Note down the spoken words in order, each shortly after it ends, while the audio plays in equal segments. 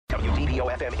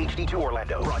WDDO-FM HD2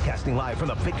 Orlando. Broadcasting live from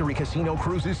the Victory Casino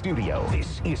Cruises studio.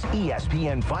 This is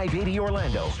ESPN 580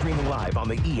 Orlando. Streaming live on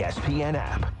the ESPN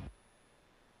app.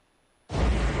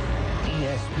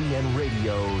 ESPN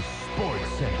Radio Sports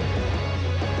Center.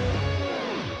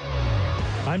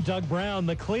 I'm Doug Brown.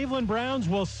 The Cleveland Browns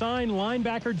will sign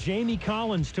linebacker Jamie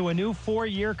Collins to a new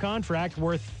 4-year contract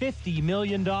worth $50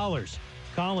 million.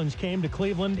 Collins came to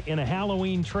Cleveland in a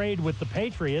Halloween trade with the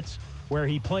Patriots, where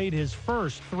he played his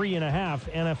first 3.5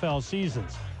 NFL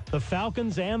seasons. The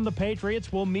Falcons and the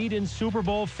Patriots will meet in Super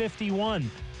Bowl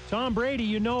 51. Tom Brady,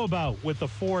 you know about, with the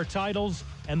 4 titles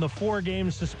and the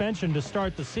 4-game suspension to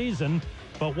start the season.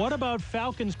 But what about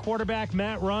Falcons quarterback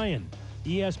Matt Ryan?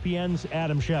 ESPN's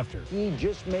Adam Schefter. He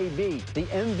just may be the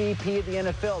MVP of the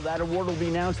NFL. That award will be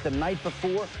announced the night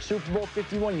before Super Bowl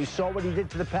 51. You saw what he did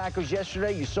to the Packers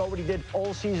yesterday. You saw what he did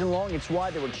all season long. It's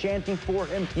why they were chanting for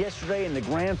him yesterday in the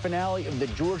grand finale of the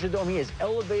Georgia Dome. He has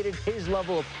elevated his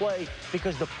level of play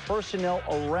because the personnel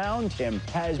around him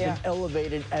has been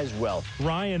elevated as well.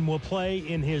 Ryan will play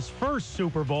in his first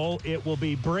Super Bowl. It will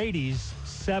be Brady's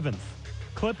 7th.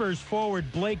 Clippers forward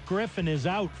Blake Griffin is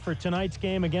out for tonight's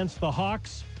game against the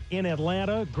Hawks in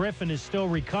Atlanta. Griffin is still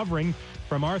recovering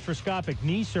from arthroscopic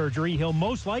knee surgery. He'll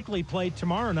most likely play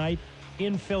tomorrow night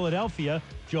in Philadelphia.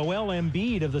 Joel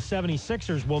Embiid of the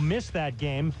 76ers will miss that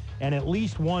game and at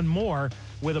least one more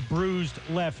with a bruised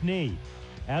left knee.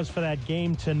 As for that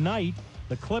game tonight,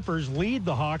 the Clippers lead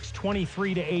the Hawks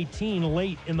 23-18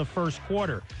 late in the first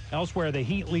quarter. Elsewhere, the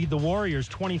Heat lead the Warriors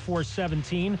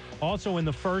 24-17. Also in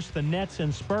the first, the Nets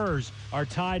and Spurs are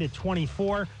tied at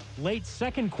 24. Late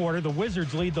second quarter, the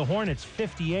Wizards lead the Hornets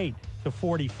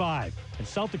 58-45. And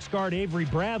Celtics guard Avery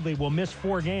Bradley will miss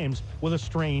 4 games with a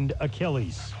strained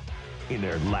Achilles. In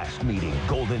their last meeting,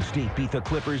 Golden State beat the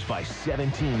Clippers by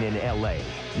 17 in L.A.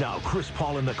 Now Chris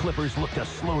Paul and the Clippers look to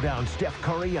slow down Steph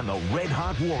Curry and the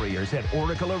red-hot Warriors at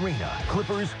Oracle Arena.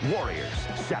 Clippers-Warriors,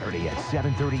 Saturday at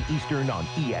 7:30 Eastern on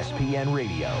ESPN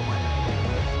Radio.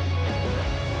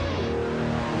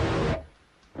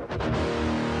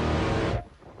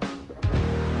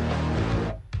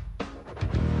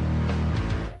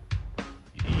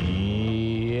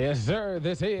 Yes, sir.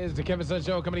 This is the Kevin Sutton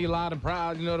Show, coming to you loud and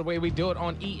proud. You know the way we do it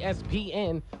on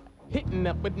ESPN. Hitting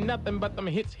up with nothing but them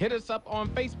hits. Hit us up on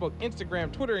Facebook,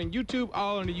 Instagram, Twitter, and YouTube,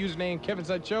 all under the username Kevin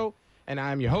Sutton Show. And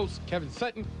I'm your host, Kevin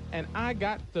Sutton, and I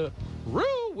got the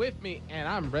crew with me, and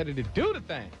I'm ready to do the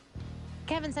thing.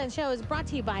 Kevin Sutton Show is brought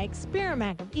to you by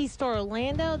Experiment of East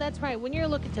Orlando. That's right. When you're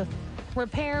looking to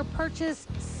repair, purchase,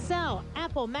 sell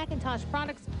Apple Macintosh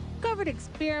products, go over to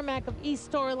Experiment of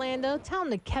East Orlando. Tell them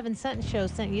the Kevin Sutton Show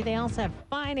sent you. They also have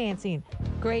financing.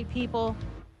 Great people.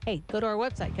 Hey, go to our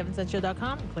website,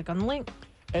 kevinsuttonshow.com, and click on the link.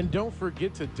 And don't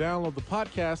forget to download the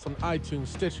podcast on iTunes,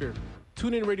 Stitcher,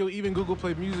 TuneIn Radio, even Google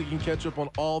Play Music. You can catch up on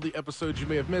all the episodes you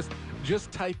may have missed.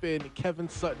 Just type in Kevin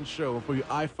Sutton Show. For your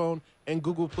iPhone and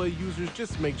Google Play users,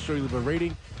 just make sure you leave a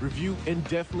rating, review, and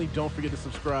definitely don't forget to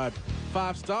subscribe.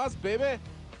 5 stars, baby.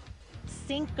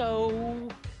 Cinco.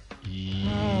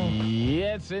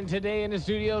 Yes, and today in the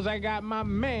studios, I got my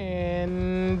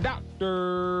man,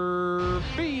 Dr.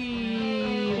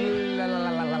 B.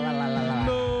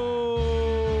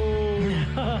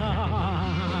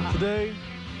 Today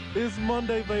is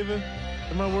Monday, baby.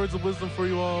 And my words of wisdom for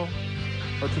you all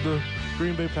are to the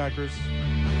Green Bay Packers.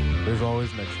 There's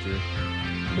always next year.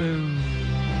 Boom.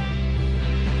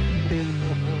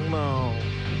 Boom. No.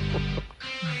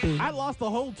 I lost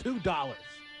the whole $2.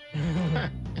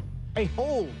 A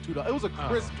whole $2. It was a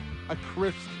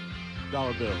crisp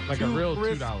dollar bill. Like a real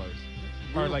 $2.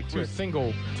 Or like two crisp.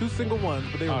 single ones,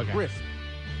 but they were crisp.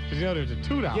 Because you know there's a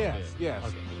 $2 bill. Yes.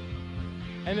 Okay.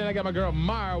 And then I got my girl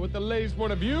Mara with the latest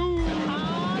point of view.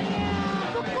 Oh, yeah.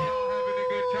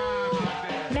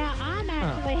 Now I'm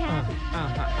actually happy.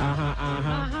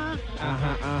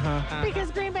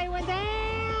 Because Green Bay went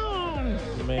down.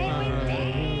 They went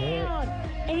down.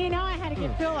 And you know I had to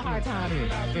give Phil a hard time.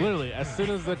 Literally, as soon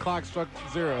as the clock struck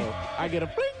 0, I get a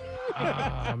bling.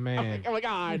 Oh, man. I'm like,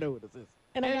 I know what this is.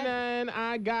 And then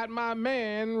I got my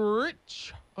man,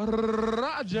 Rich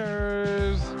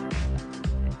Rogers.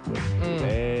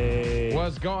 Hey.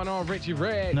 What's going on, Richie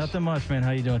Reg? Nothing much, man.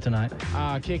 How you doing tonight?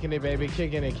 Kicking it, baby.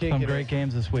 Kicking it. Some great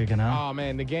games this weekend, huh? Oh,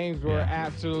 man. The games were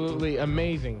absolutely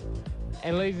amazing.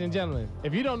 And ladies and gentlemen,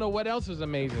 if you don't know what else is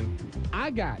amazing,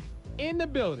 I got in the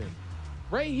building,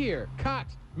 right here,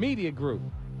 Cox Media Group,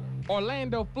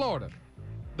 Orlando, Florida,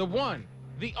 the one,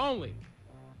 the only,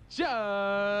 Just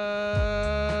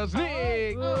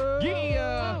Nick.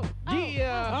 Yeah.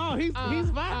 Oh, he's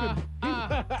vibing.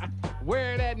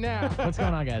 Where that now? What's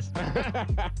going on, guys?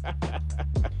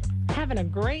 have having a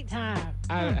great time.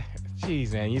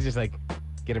 Jeez, man, you just like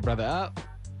get a brother up.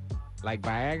 Like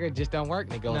Viagra just don't work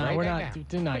and it goes No, right we're back not. down.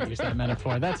 Do not use that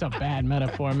metaphor. That's a bad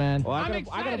metaphor, man. Well, I I'm got a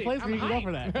excited. place where you can go hyped.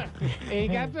 for that. He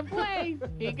got the place.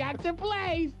 He got the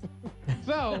place.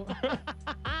 So,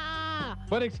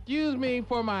 but excuse me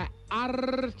for my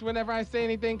arrs whenever I say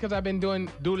anything because I've been doing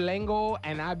Duolingo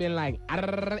and I've been like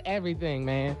everything,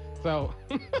 man. So,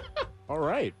 All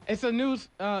right. it's a new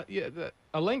a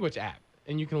language app.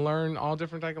 And you can learn all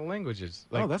different type of languages.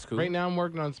 Oh, that's cool. Right now I'm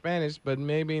working on Spanish, but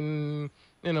maybe in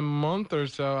a month or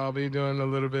so I'll be doing a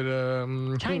little bit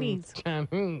of Chinese.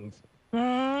 Chinese.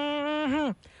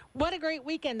 Mhm. What a great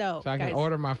weekend, though. So I can guys.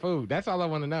 order my food. That's all I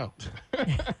want to know.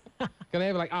 Because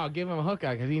they be like, oh, give him a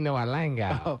hookup because he know I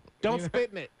langa. Oh, don't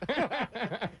spit in it.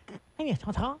 Hey,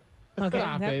 ta-ta. Okay,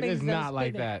 Stop that it. makes It's no not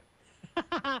like spitting.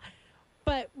 that.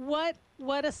 But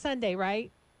what a Sunday,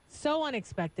 right? So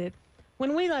unexpected.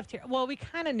 When we left here, well, we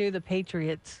kind of knew the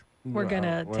Patriots were going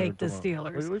to What are take we the talking about?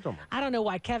 What are Steelers. we talking about? I don't know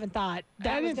why Kevin thought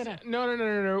that I was didn't going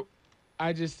to. No.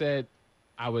 I just said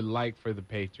I would like for the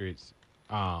Patriots.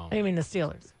 I mean the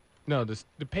Steelers. No,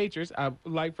 the Patriots. I would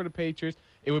like for the Patriots.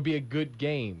 It would be a good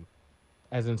game,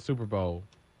 as in Super Bowl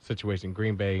situation,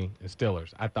 Green Bay and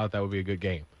Steelers. I thought that would be a good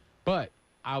game. But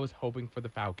I was hoping for the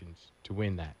Falcons to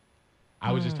win that.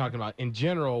 I was just talking about, in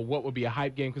general, what would be a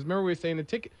hype game. Because remember we were saying the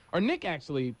ticket, or Nick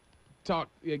actually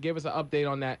gave us an update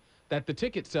on that the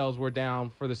ticket sales were down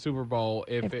for the Super Bowl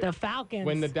If the Falcons.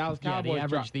 when the Dallas Cowboys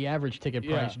dropped. the average ticket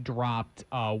price dropped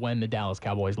when the Dallas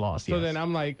Cowboys lost. So yes. then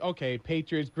I'm like, okay,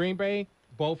 Patriots, Green Bay,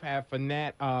 both have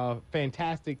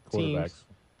fantastic teams,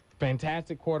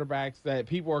 fantastic quarterbacks that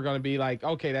people are going to be like,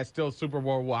 okay, that's still Super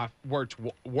Bowl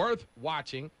worth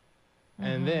watching.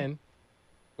 And then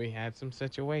we had some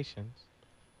situations.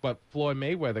 But Floyd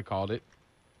Mayweather called it.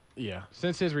 Yeah.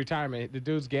 Since his retirement, the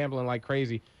dude's gambling like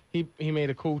crazy. He made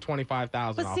a cool $25,000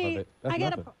 But off see, of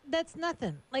it. that's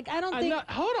nothing. Like I don't think.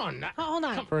 Hold on. Hold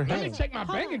on. For Let me him. check my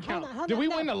Hold bank on, account. hold on, Did we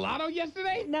no. win the lotto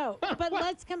yesterday? No, but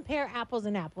let's compare apples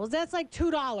and apples. That's like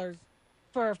 $2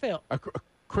 for a fill. A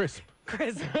crisp.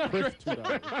 Chris. Crisp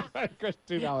 $2. Chris,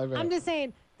 $2 I'm just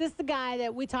saying, this is the guy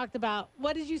that we talked about.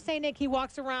 What did you say, Nick? He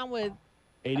walks around with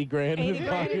 80 grand in 80 his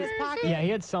grand in pocket. his pocket? Yeah, he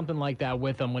had something like that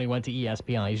with him when he went to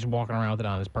ESPN. He's just walking around with it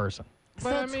on his person. So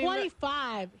But I mean,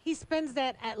 25, he spends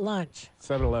that at lunch.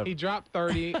 7-Eleven. He dropped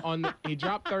 30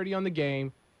 on the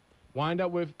game. Wind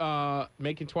up with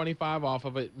making 25 off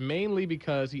of it, mainly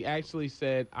because he actually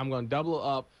said, I'm going to double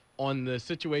up on the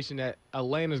situation that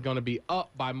Atlanta's going to be up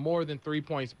by more than 3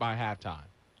 points by halftime.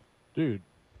 Dude,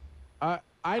 I knew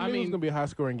it was mean- going to be a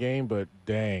high-scoring game, but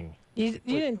dang. You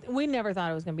didn't. We never thought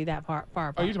it was going to be that far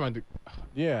apart. Oh, you talking about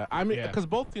Yeah, I mean, Yeah. because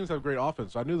both teams have great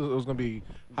offense. So I knew that it was going to be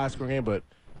a high-scoring game, but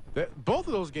both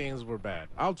of those games were bad.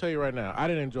 I'll tell you right now, I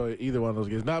didn't enjoy either one of those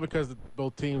games. Not because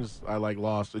both teams I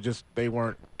lost. It just they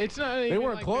weren't It's not. they even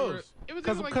weren't like close. It was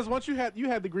Because like, once you had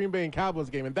the Green Bay and Cowboys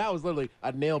game, and that was literally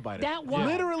a nail biter. That was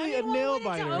literally a nail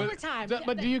biter. Overtime.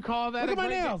 But do you call that Look a at my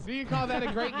great nails. game? Do you call that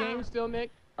a great game still,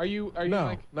 Nick? Are you No,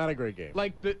 like not a great game.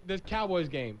 the Cowboys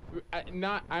game?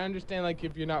 I understand like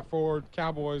if you're not for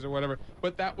Cowboys or whatever,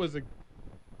 but that was a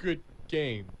good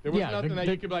game. There was Yeah, nothing that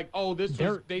you could be like, oh,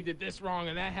 they did this wrong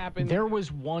and that happened. There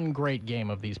was one great game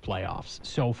of these playoffs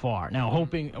so far. Now,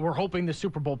 we're hoping the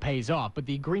Super Bowl pays off, but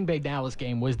the Green Bay-Dallas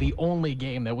game was the only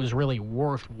game that was really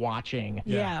worth watching.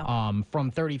 Yeah.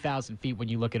 From 30,000 feet when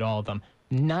you look at all of them.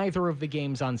 Neither of the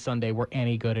games on Sunday were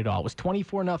any good at all. It was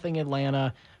 24-0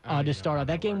 Atlanta to start out.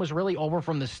 That game was really over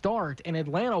from the start, and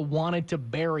Atlanta wanted to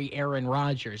bury Aaron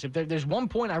Rodgers. If there's one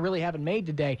point I really haven't made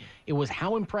today, it was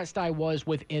how impressed I was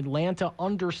with Atlanta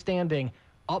understanding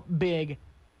up big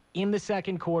in the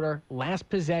second quarter, last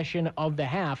possession of the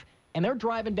half, and they're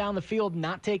driving down the field,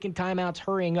 not taking timeouts,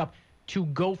 hurrying up to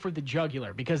go for the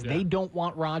jugular because they don't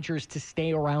want Rodgers to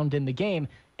stay around in the game.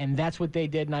 And that's what they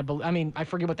did. And I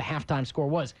forget what the halftime score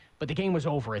was, but the game was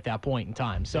over at that point in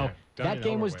time. So that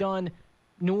game was done.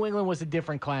 New England was a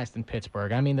different class than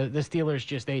Pittsburgh. I mean, the Steelers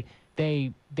just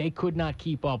they could not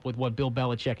keep up with what Bill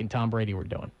Belichick and Tom Brady were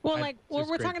doing. Well, I- like just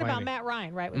we're great talking about planning. Matt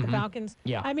Ryan, right, with the Falcons.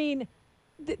 Yeah. I mean,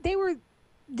 they were.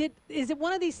 Is it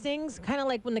one of these things, kind of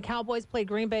like when the Cowboys played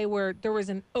Green Bay, where there was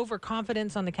an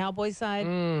overconfidence on the Cowboys side,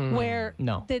 where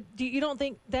No. you don't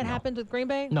think that happened with Green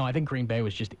Bay? No, I think Green Bay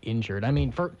was just injured.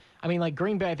 Like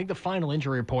Green Bay, I think the final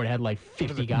injury report had like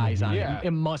 50 guys on Yeah. it.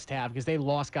 It must have because they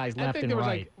lost guys I left think and there was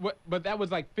right. but that was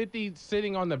like 50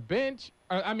 sitting on the bench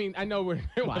I mean, I know it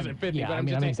wasn't 50, yeah, but I'm I mean,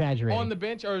 just I'm saying, exaggerating. on the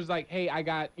bench, or is like, hey, I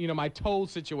got, my toe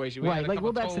situation. We had Right, a like,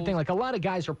 couple well, that's the toes. thing. Like, a lot of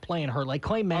guys are playing hurt. Like,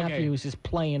 Clay Matthews is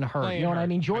playing hurt. Playing you know what I hurt.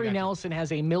 mean? I Jordy got you. Nelson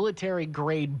has a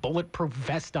military-grade bulletproof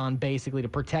vest on, basically, to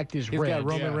protect his He's ribs. got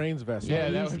Roman Reigns vest.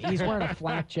 Yeah, he's wearing a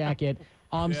flak jacket.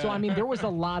 So, I mean, there was a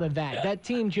lot of that. That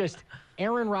team just...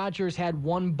 Aaron Rodgers had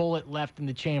one bullet left in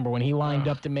the chamber when he lined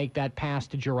up to make that pass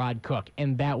to Gerard Cook,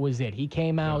 and that was it. He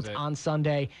came out on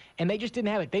Sunday, and they just didn't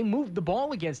have it. They moved the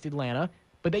ball against Atlanta,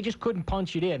 but they just couldn't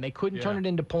punch it in. They couldn't turn it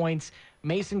into points.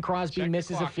 Mason Crosby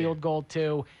misses a field goal,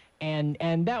 too.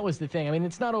 And that was the thing. I mean,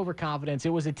 it's not overconfidence. It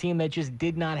was a team that just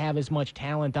did not have as much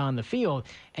talent on the field.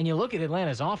 And you look at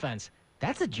Atlanta's offense.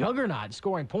 That's a juggernaut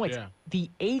scoring points. Yeah. The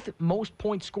 8th most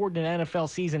points scored in an NFL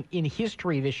season in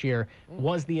history this year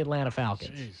was the Atlanta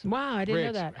Falcons. Jeez. Wow, I didn't know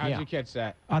Rich, that. how'd you catch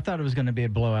that? I thought it was going to be a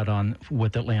blowout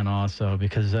with Atlanta also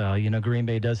because, Green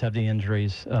Bay does have the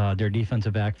injuries. Their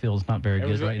defensive backfield is not very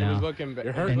good right now.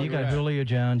 And you got Julio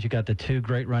Jones. You got the 2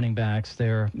 great running backs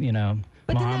there, But then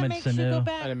that Mohamed makes you go Sanu.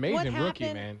 back. An amazing what rookie,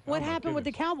 happened, man. What Oh, my happened with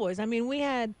the goodness. Cowboys? I mean, we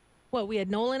had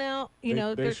Nolan out.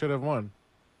 They should have won.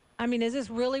 I mean, is this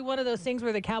really one of those things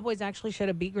where the Cowboys actually should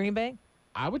have beat Green Bay?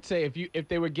 I would say if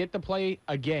they would get to play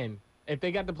again, if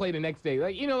they got to play the next day,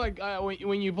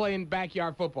 when you play in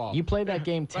backyard football. You play that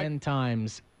game 10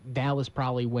 times, Dallas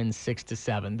probably wins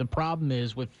 6-7. The problem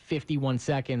is with 51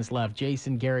 seconds left,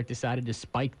 Jason Garrett decided to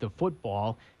spike the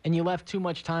football, and you left too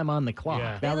much time on the clock.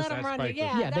 Yeah. They let him run it.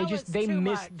 Yeah, they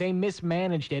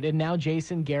mismanaged it, and now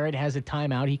Jason Garrett has a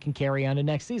timeout he can carry on to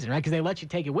next season, right? Because they let you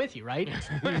take it with you, right?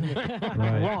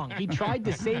 Wrong. He tried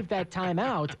to save that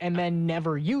timeout and then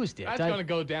never used it. That's going to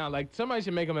go down. Like, somebody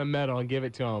should make him a medal and give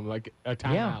it to him, like a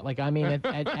timeout. Yeah, like, I mean,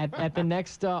 at the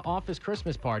next office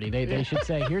Christmas party, they should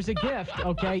say, here's a gift,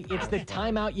 okay? It's the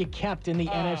timeout you kept in the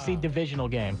NFC divisional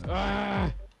game.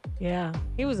 Yeah,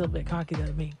 he was a little bit cocky though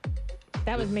to me.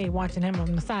 That was me watching him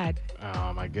on the side.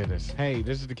 Oh, my goodness. Hey,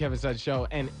 this is the Kevin Sutton Show.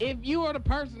 And if you are the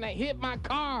person that hit my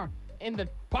car in the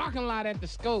parking lot at the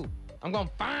school, I'm going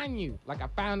to find you. Like I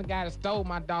found the guy that stole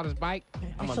my daughter's bike.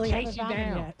 I'm going to chase you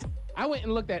down. I went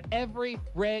and looked at every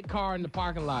red car in the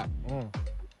parking lot.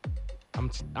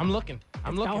 I'm looking.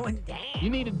 I'm looking. Going down. You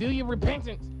need to do your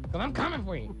repentance because I'm coming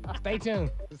for you. Stay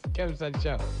tuned. This is the Kevin Sutton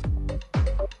Show.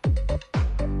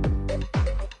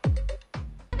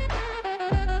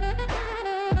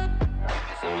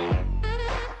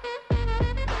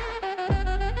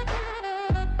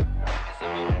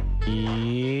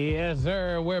 Yes,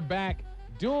 sir. We're back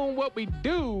doing what we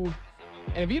do.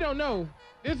 And if you don't know,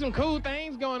 there's some cool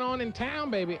things going on in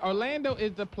town, baby. Orlando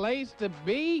is the place to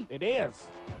be. It is.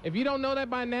 If you don't know that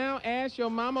by now, ask your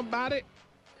mom about it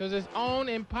because it's on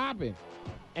and popping.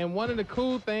 And one of the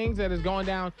cool things that is going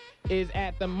down is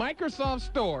at the Microsoft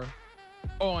store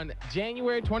on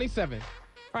January 27th.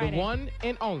 Friday. The one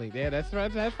and only. Yeah, that's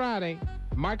right. That's Friday.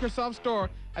 Microsoft store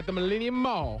at the Millennium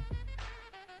Mall.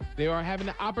 They are having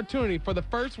the opportunity for the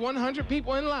first 100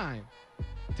 people in line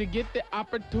to get the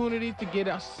opportunity to get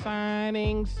a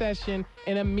signing session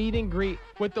and a meet and greet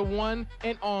with the one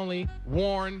and only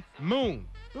Warren Moon.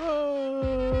 You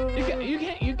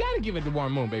got to give it to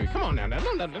Warren Moon, baby. Come on now.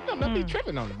 Don't be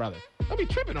tripping on the brother. Don't be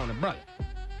tripping on the brother.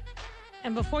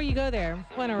 And before you go there,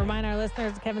 I want to remind our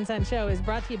listeners the Kevin Sutton Show is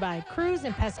brought to you by Cruz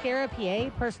and Pescara,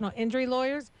 PA, personal injury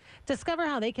lawyers. Discover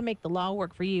how they can make the law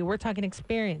work for you. We're talking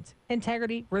experience,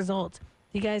 integrity, results.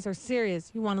 You guys are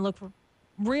serious. You want to look for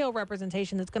real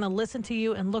representation that's going to listen to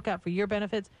you and look out for your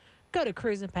benefits. Go to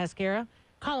Cruz and Pescara.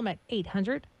 Call them at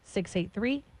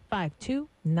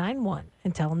 800-683-5291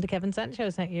 and tell them the Kevin Sutton Show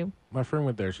sent you. My friend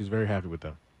went there. She's very happy with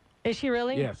them. Is she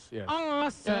really? Yes.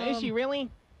 Awesome. Is she really?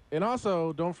 And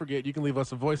also, don't forget, you can leave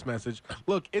us a voice message.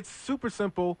 Look, it's super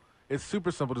simple. Just go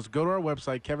to our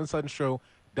website,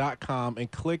 kevinsuttonshow.com,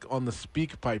 and click on the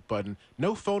speak pipe button.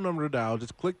 No phone number to dial.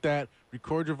 Just click that,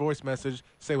 record your voice message,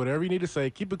 say whatever you need to say.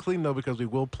 Keep it clean, though, because we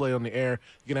will play on the air.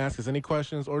 You can ask us any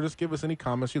questions or just give us any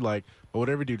comments you like. But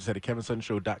whatever you do, just head to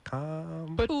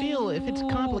kevinsuttonshow.com. But Phil, if it's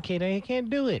complicated, I can't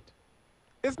do it.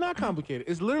 It's not complicated.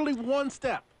 It's literally one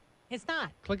step. It's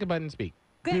not. Click a button and speak.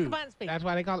 Click Dude, the button, speak. That's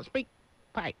why they call it speak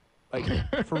pipe. Like,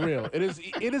 for real. It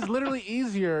is literally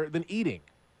easier than eating.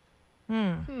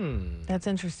 That's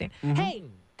interesting. Hey,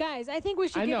 guys, I think we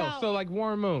should I give know. out... So, like,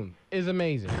 Warren Moon is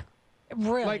amazing.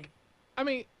 Really? Like, I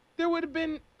mean, there would have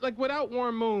been, like, without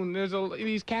Warren Moon, there's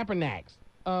these Kapernacks.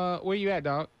 Where you at,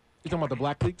 dog? You talking about the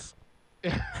black leaks?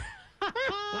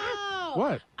 Oh,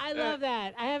 What? I love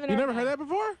that. I haven't You heard never heard that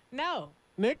before? No.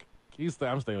 Nick? I'm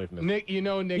staying away from this. Nick, you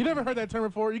know Nick. You never heard that term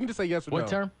before? You can just say yes or no. What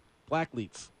term? Black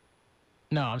leaks.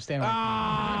 No, I'm staying away.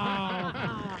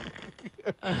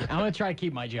 I'm going to try to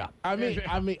keep my job.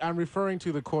 I'm referring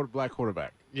to the black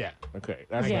quarterback. Yeah. Okay,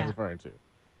 that's what I'm referring to.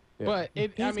 Yeah. But he's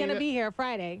going to be here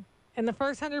Friday, and the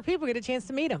first 100 people get a chance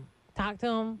to meet him, talk to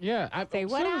him. Yeah. As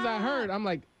soon as I heard, I'm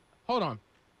like, hold on.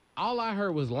 All I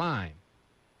heard was line.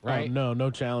 Right? Oh,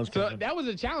 no challenge. So that was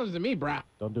a challenge to me, bro.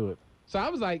 Don't do it. So I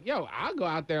was like, yo, I'll go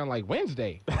out there on like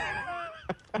Wednesday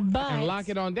But and lock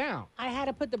it on down. I had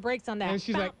to put the brakes on that. And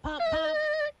she's like, pop.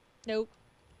 Nope.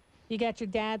 You got your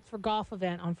dad's for golf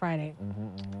event on Friday.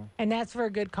 And that's for a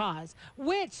good cause.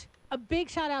 Which, a big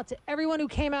shout out to everyone who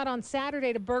came out on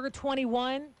Saturday to Burger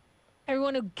 21.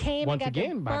 Everyone who came Once and got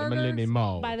again, their by the burgers Millennium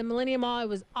Mall. By the Millennium Mall. It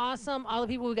was awesome. All the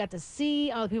people we got to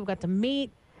see, all the people got to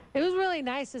meet. It was really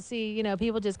nice to see,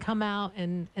 people just come out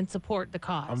and support the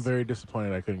cause. I'm very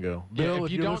disappointed I couldn't go. Bill,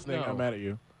 if you're listening, I'm mad at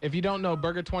you. If you don't know,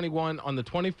 Burger 21 on the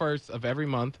 21st of every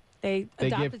month, they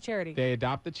adopt a charity. They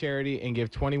adopt the charity and give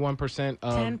 21%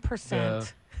 of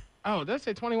 10%. Oh, did I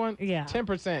say 21? Yeah.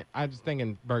 10%. I was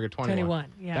thinking Burger 21. 21,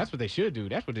 yeah. That's what they should do.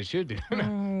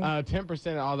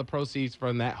 10% of all the proceeds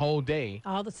from that whole day.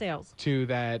 All the sales. To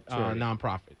that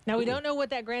nonprofit. Now, we don't know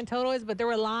what that grand total is, but there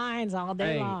were lines all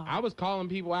day long. I was calling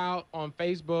people out on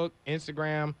Facebook,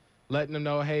 Instagram, letting them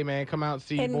know, hey, man, come out and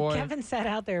see your boy. And Kevin sat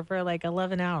out there for like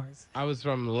 11 hours. I was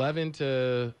from 11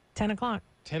 to 10 o'clock.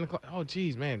 10 o'clock. Oh,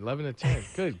 geez, man, 11 to 10.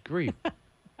 Good grief.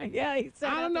 Yeah, he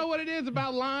said. I don't know what it is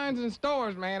about lines and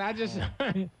stores, man. I just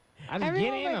get in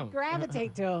them.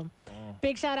 Gravitate to him.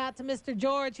 Big shout out to Mr.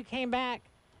 George who came back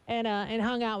and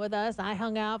hung out with us. I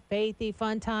hung out, Faithy,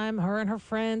 fun time. Her and her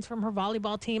friends from her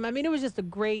volleyball team. I mean, it was just a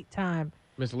great time.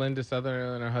 Miss Linda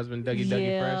Southern and her husband Dougie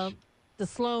Fresh. The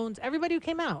Sloans, everybody who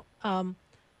came out.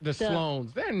 The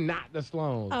Sloans. They're not the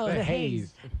Sloans. Oh, they're the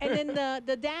Hayes. And then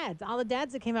the dads, all the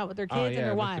dads that came out with their kids and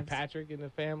their wives. Mr. Patrick and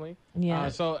the family. Yeah.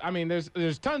 So, I mean,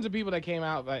 there's tons of people that came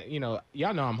out. But,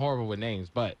 y'all know I'm horrible with names.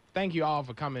 But thank you all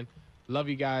for coming. Love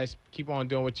you guys. Keep on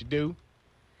doing what you do.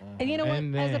 And you know what?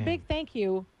 As a big thank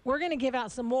you, we're going to give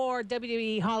out some more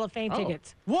WWE Hall of Fame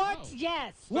tickets. What?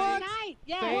 Yes. What? Tonight.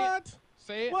 Yes. Say what?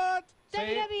 Say it. What?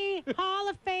 WWE Hall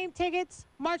of Fame tickets,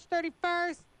 March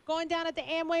 31st, going down at the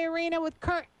Amway Arena with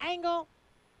Kurt Angle,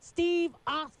 Steve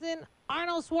Austin,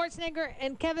 Arnold Schwarzenegger,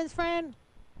 and Kevin's friend.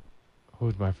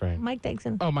 Who's my friend? Mike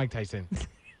Tyson. Oh, Mike Tyson.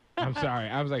 I'm sorry.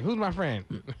 I was like, who's my friend?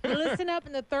 Listen up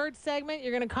in the third segment.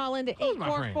 You're going to call into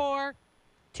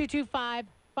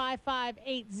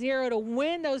 844-225-5580 to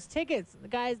win those tickets. The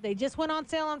guys, they just went on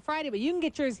sale on Friday, but you can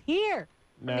get yours here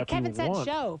on the Kevin Said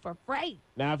Show for free.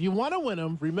 Now, if you want to win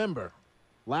them, remember,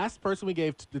 last person we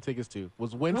gave the tickets to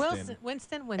was Winston.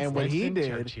 Winston. And what he did,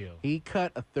 Churchill. he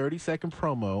cut a 30-second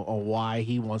promo on why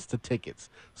he wants the tickets.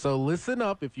 So listen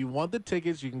up. If you want the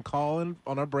tickets, you can call in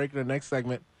on our break in the next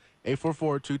segment,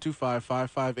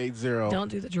 844-225-5580. Don't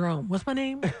do the Jerome. What's my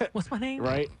name? What's my name?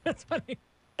 Right. That's my name.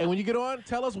 And when you get on,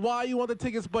 tell us why you want the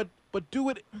tickets, but do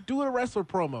it a wrestler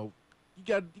promo. You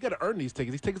got to earn these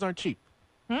tickets. These tickets aren't cheap.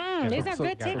 These are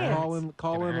good tickets.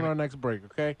 Call in on our next break,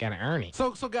 okay? Gotta earn it.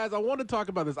 So guys, I want to talk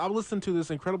about this. I listened to this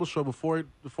incredible show before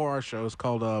our show. It's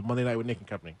called Monday Night with Nick and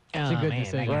Company. It's a good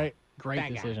decision. Right?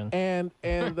 Great decision. And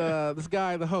this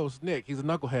guy, the host, Nick, he's a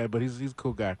knucklehead, but he's a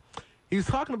cool guy. He's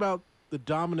talking about the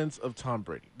dominance of Tom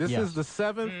Brady. This is the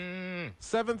seventh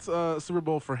Super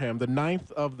Bowl for him, the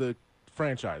 9th of the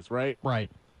franchise, right? Right.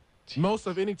 Most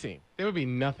of any team. There would be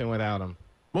nothing without him.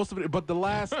 Most of it, but the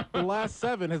last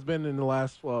 7 has been in the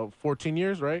last 14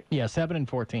 years, right? Yeah, 7 and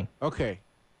 14. Okay.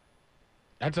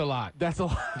 That's a lot. That's a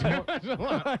lot. That's a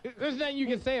lot. There's nothing you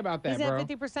can say about that, He's bro. at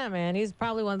 50%, man. He's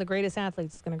probably one of the greatest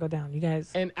athletes that's going to go down. You guys.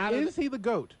 And is he the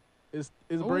GOAT? Is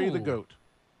Brady the GOAT?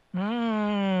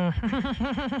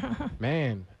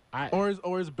 Man, or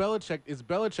is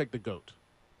Belichick the GOAT?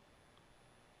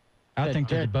 I think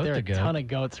they're both a the GOAT. ton of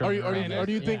goats.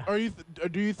 Do you think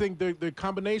the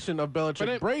combination of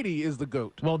Belichick Brady is the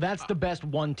GOAT? Well, that's the best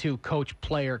 1-2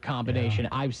 coach-player combination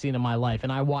I've seen in my life,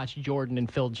 and I watched Jordan and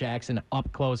Phil Jackson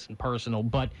up close and personal.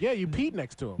 But yeah, you peed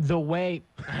next to him. The way,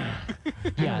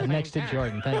 next to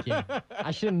Jordan. Thank you.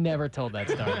 I should have never told that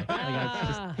story.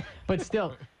 But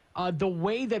still, the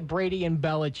way that Brady and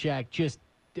Belichick just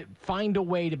find a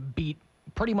way to beat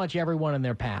pretty much everyone in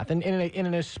their path, and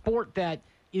in a sport that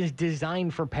is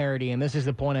designed for parity, and this is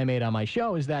the point I made on my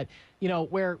show, is that,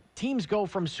 where teams go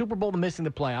from Super Bowl to missing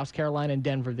the playoffs, Carolina and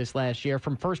Denver this last year,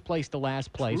 from first place to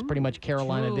last place, pretty much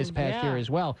Carolina this past year as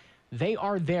well. They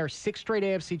are there 6 straight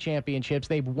AFC championships.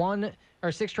 They've won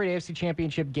 6 straight AFC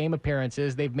championship game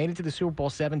appearances. They've made it to the Super Bowl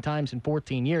 7 times in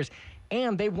 14 years.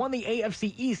 And they've won the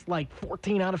AFC East like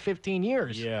 14 out of 15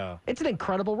 years. Yeah. It's an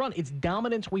incredible run. It's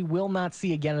dominance we will not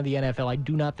see again in the NFL. I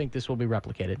do not think this will be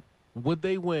replicated. Would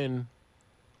they win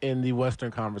in the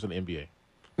Western Conference in the NBA.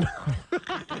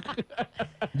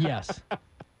 Yes.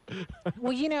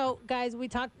 Well, guys, we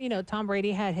talked, Tom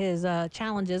Brady had his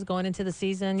challenges going into the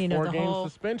season, the 4-game whole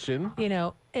suspension.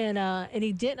 And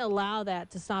he didn't allow that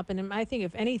to stop him. I think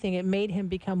if anything, it made him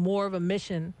become more of a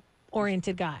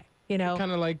mission-oriented guy, Kind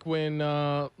of like when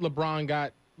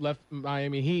LeBron left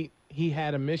Miami Heat, he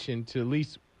had a mission to at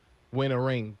least win a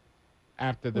ring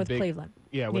after the Cleveland.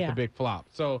 The big flop.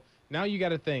 So now you got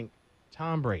to think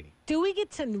Tom Brady. Do we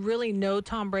get to really know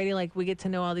Tom Brady like we get to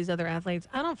know all these other athletes?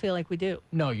 I don't feel like we do.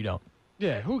 No, you don't.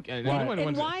 Yeah,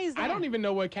 and why is that? I don't even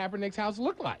know what Kaepernick's house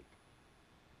looked like.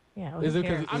 Yeah, is it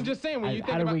because I'm just saying when you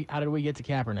think how did we get to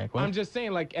Kaepernick? What? I'm just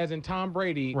saying, like, as in Tom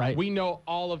Brady, right. We know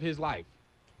all of his life.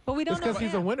 But we don't know because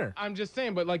he's a winner. I'm just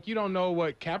saying, but like you don't know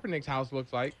what Kaepernick's house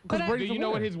looks like. Do you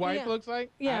know what his wife looks like?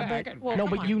 Yeah,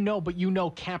 but you know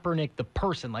Kaepernick the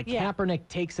person. Like Kaepernick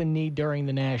takes a knee during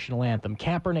the national anthem.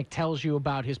 Kaepernick tells you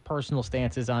about his personal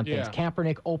stances on things.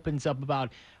 Kaepernick opens up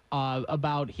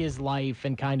about his life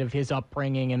and kind of his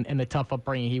upbringing and the tough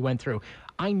upbringing he went through.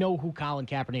 I know who Colin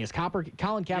Kaepernick is.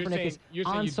 Colin Kaepernick is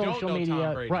on social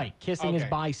media, right, kissing his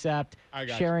bicep,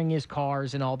 sharing his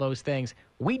cars and all those things.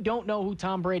 We don't know who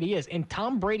Tom Brady is, and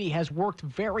Tom Brady has worked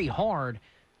very hard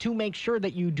to make sure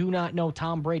that you do not know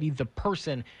Tom Brady the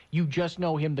person. You just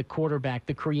know him the quarterback,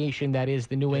 the creation that is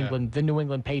the New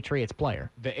England Patriots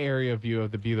player. The area view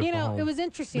of the beautiful home. It was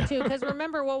interesting too because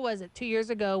remember what was it 2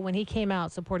 years ago when he came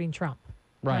out supporting Trump,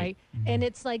 right? Mm-hmm. And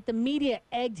it's like the media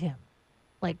egged him.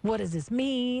 Like, what does this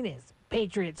mean? Is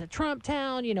Patriots a Trump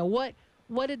town? What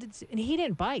did it? And he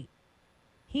didn't bite.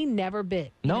 He never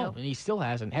bit. No, and he still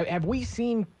hasn't. Have we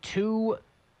seen two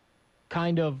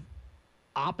kind of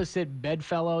opposite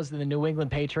bedfellows in the New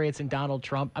England Patriots and Donald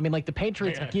Trump? I mean, like the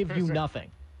Patriots give you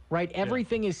nothing, right?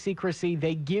 Everything is secrecy.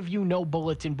 They give you no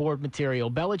bulletin board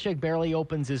material. Belichick barely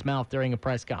opens his mouth during a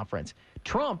press conference.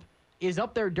 Trump is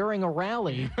up there during a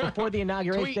rally before the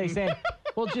inauguration day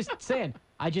saying,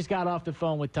 I just got off the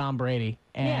phone with Tom Brady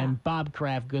and Bob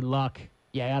Kraft, good luck.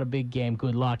 Yeah, I had a big game,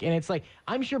 good luck. And it's like,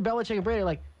 I'm sure Belichick and Brady are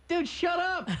like, dude, shut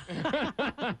up.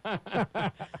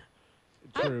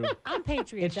 True. I'm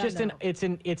Patriot.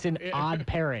 It's an odd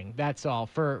pairing, that's all,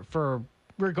 for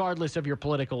regardless of your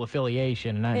political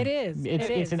affiliation. And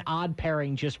it's an odd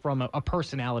pairing just from a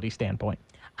personality standpoint.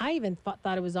 I even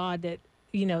thought it was odd that,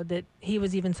 that he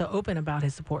was even so open about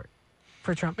his support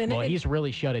for Trump. And he's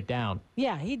really shut it down.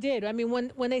 Yeah, he did. I mean,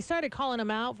 when they started calling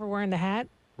him out for wearing the hat,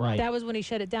 that was when he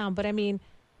shut it down. But, I mean,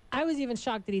 I was even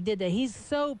shocked that he did that. He's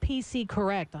so PC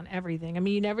correct on everything. I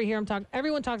mean, you never hear him talk.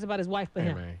 Everyone talks about his wife but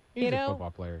him. Man. He's a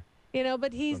football player.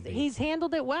 But he's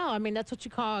handled it well. I mean, that's what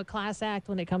you call a class act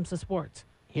when it comes to sports.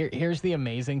 Here's the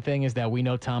amazing thing is that we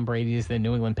know Tom Brady is the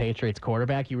New England Patriots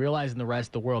quarterback. You realize in the rest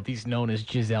of the world, he's known as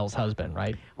Giselle's husband,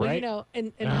 right? Well, right?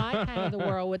 In my kind of the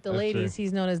world with the ladies,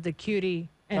 he's known as the cutie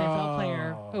NFL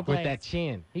player who plays. With that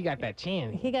chin. He got that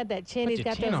chin. He got that chin. He's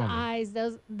got those eyes.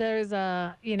 There's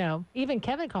even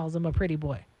Kevin calls him a pretty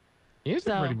boy. He is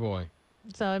a pretty boy.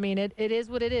 So, I mean, it is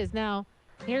what it is. Now,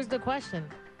 here's the question.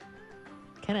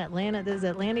 Does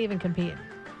Atlanta even compete?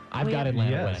 I've got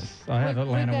Atlanta winning. I have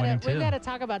Atlanta winning too. We've got to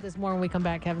talk about this more when we come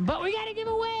back, Kevin. But we got to give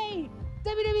away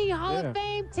WWE Hall of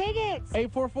Fame tickets.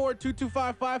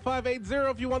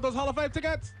 844-225-5580 if you want those Hall of Fame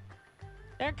tickets.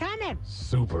 They're coming.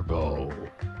 Super Bowl.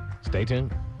 Stay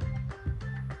tuned.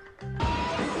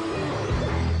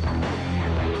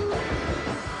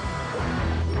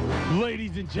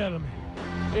 Ladies and gentlemen,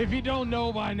 if you don't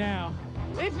know by now,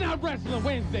 it's not Wrestling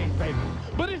Wednesdays, baby,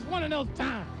 but it's one of those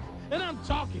times. And I'm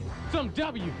talking some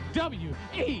WWE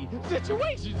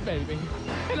situations, baby.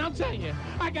 And I'm telling you,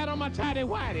 I got on my tidy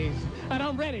whities, and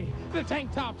I'm ready. The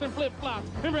tank tops and flip-flops,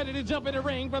 and ready to jump in the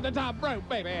ring from the top rope,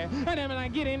 baby. And then when I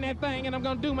get in that thing, and I'm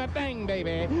gonna do my thing, baby,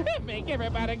 it make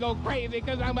everybody go crazy,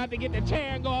 because I'm about to get the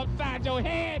chair and go upside your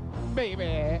head,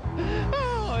 baby.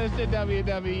 Oh, it's the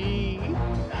WWE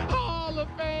Hall of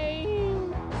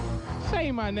Fame.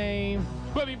 Say my name.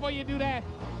 But before you do that,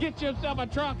 get yourself a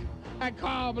truck at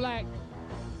Carl Black.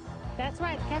 That's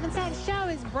right. The Kevin Sutton Show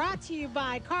is brought to you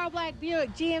by Carl Black Buick,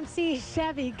 GMC,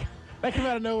 Chevy. That came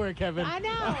out of nowhere, Kevin. I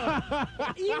know.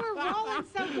 You were rolling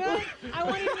so good, I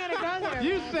wasn't even going to go there.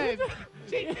 You said,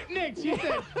 Nick, you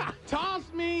said, toss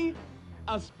me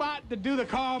a spot to do the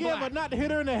Carl Black. Yeah, but not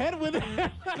hit her in the head with it.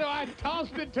 So I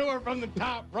tossed it to her from the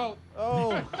top rope.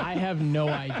 Oh. I have no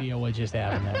idea what just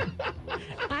happened there.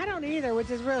 I don't either,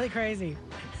 which is really crazy.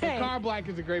 Hey. Car Black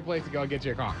is a great place to go get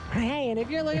your car. Hey, and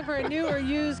if you're looking for a new or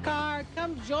used car,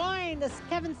 come join the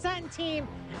Kevin Sutton team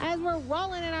as we're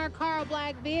rolling in our Carl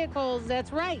Black vehicles.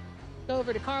 That's right. Go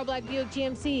over to Carl Black Buick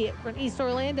GMC from East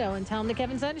Orlando and tell them the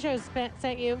Kevin Sutton Show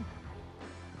sent you.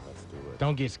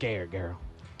 Don't get scared, girl.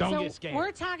 Don't get scared.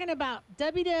 We're talking about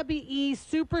WWE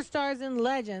Superstars and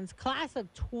Legends, class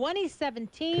of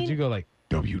 2017. Could you go like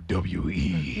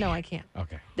WWE? No, I can't.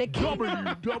 Okay. The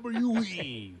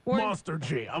WWE Monster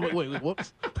Jam. Wait,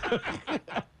 whoops.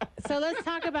 So let's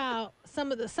talk about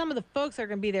some of the folks that are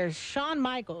going to be there. Shawn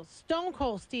Michaels, Stone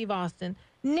Cold Steve Austin,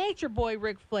 Nature Boy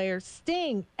Ric Flair,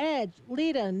 Sting, Edge,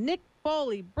 Lita, Nick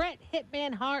Foley, Bret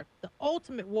Hitman Hart, The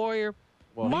Ultimate Warrior.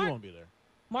 Well, he won't be there.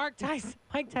 Mike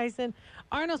Tyson,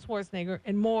 Arnold Schwarzenegger,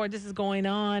 and more. This is going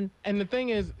on. And the thing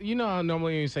is, you know how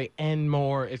normally when you say and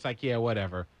more, it's like, yeah,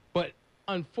 whatever. But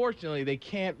unfortunately, they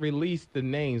can't release the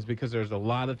names because there's a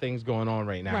lot of things going on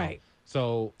right now. Right.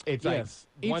 So it's like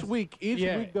each week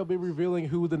they'll be revealing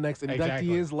who the next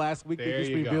inductee is. Last week they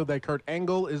just revealed that Kurt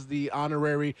Angle is the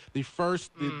honorary, the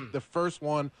first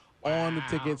one on the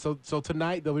ticket. So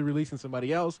tonight they'll be releasing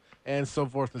somebody else, and so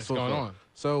forth and so forth. On?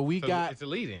 So it's a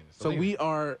lead-in. We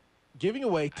are giving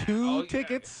away two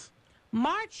tickets.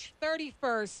 March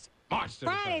 31st.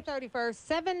 Friday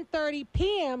 31st, 7:30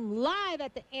 p.m. live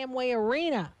at the Amway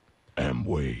Arena.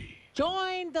 Amway.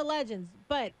 Join the Legends,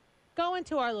 but go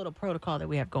into our little protocol that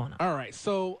we have going on. All right.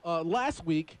 So last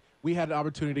week we had an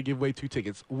opportunity to give away two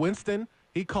tickets. Winston,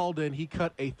 he called in. He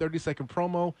cut a 30-second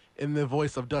promo in the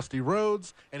voice of Dusty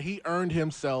Rhodes, and he earned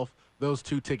himself those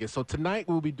two tickets. So tonight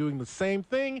we'll be doing the same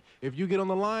thing. If you get on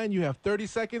the line, you have 30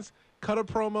 seconds. Cut a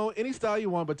promo, any style you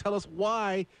want, but tell us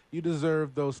why you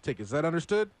deserve those tickets. Is that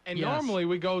understood? And normally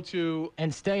we go to...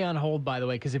 And stay on hold, by the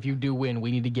way, because if you do win,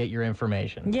 we need to get your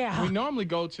information. Yeah. We normally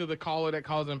go to the caller that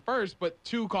calls in first, but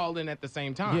two called in at the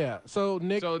same time. Yeah. So,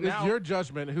 Nick, it's your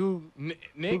judgment. Who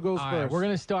goes first? Right, we're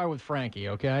going to start with Frankie,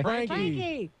 okay?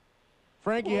 Frankie,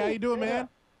 how you doing, man?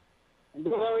 I'm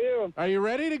good. How are you? Are you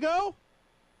ready to go?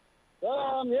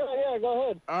 Yeah, go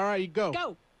ahead. All right, you go.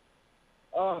 Go.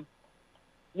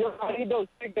 I need those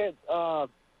tickets because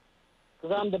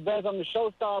I'm the best. I'm the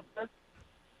showstopper.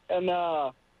 And,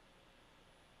 oh,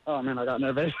 man, I got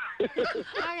nervous. Okay,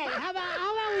 how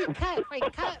about we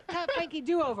cut Frankie,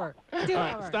 do-over.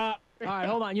 Do-over. Stop. All right,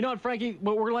 hold on. You know what, Frankie?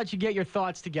 We're going to let you get your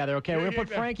thoughts together, okay? We're going to put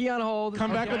Frankie on hold.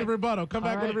 Come back with a rebuttal.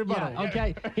 Yeah,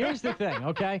 okay. Here's the thing,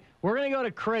 okay? We're going to go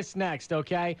to Chris next,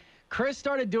 okay? Chris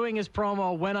started doing his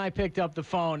promo when I picked up the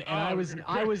phone, and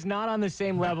I was not on the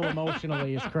same level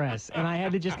emotionally as Chris, and I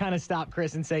had to just kind of stop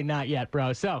Chris and say, not yet,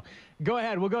 bro. So, go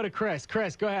ahead. We'll go to Chris.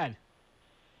 Chris, go ahead.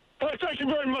 Thank you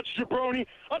very much, Jabroni.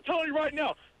 I'm telling you right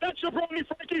now, that Jabroni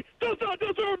Frankie does not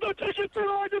deserve the tickets that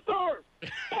I deserve.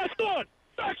 My son,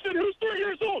 Baxton, who's 3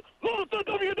 years old, loves the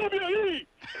WWE.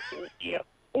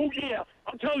 Oh, yeah.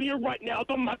 I'm telling you right now,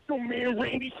 the Macho Man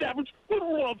Randy Savage would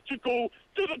love to go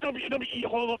to the WWE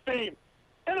Hall of Fame.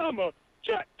 And I'm a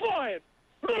jet flying,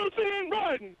 Roseanne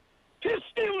riding, kiss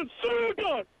stealing, son of a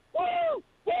gun. Woo!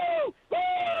 Woo!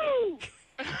 Woo!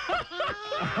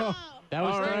 That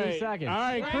was 30 seconds. All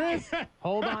right, Chris.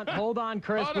 Hold on,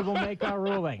 Chris. We will make our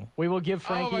ruling. We will give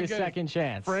Frankie a second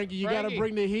chance. Frankie, you got to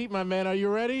bring the heat, my man. Are you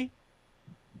ready?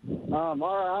 All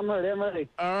right, I'm ready.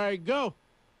 All right, go.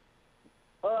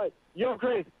 All right, yo,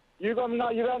 Chris, you gotta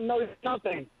know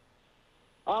something.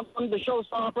 I'm the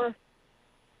showstopper,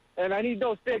 and I need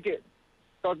those tickets.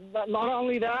 So not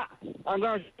only that, I'm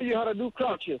gonna show you how to do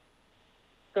crutches,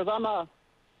 because I'm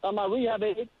a rehab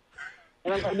aide,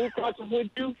 and I'm gonna do crutches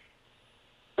with you,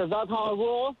 because that's how I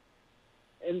roll,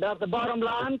 and that's the bottom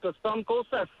line, because Stone Cold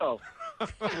said so.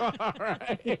 All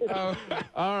right.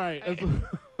 All right.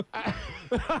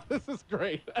 This is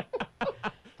great.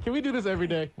 Can we do this every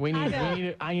day? We need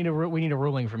a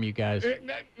ruling from you guys.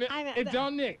 It's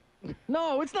on Nick.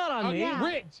 No, it's not on me. Yeah.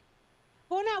 Rich.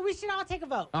 Well, no, we should all take a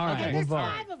vote. All right, okay, we'll there's vote.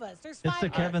 5 of us. There's 5 It's the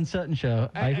of us. Kevin Sutton show.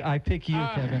 I pick you,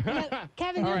 Kevin.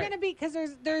 Kevin, you're going to be, because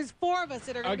there's 4 of us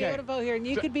that are going to be able to vote here, and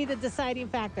you could be the deciding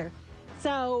factor.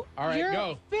 So, all right,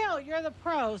 go. Phil, you're the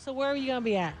pro, so where are you going to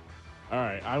be at? All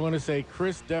right, I want to say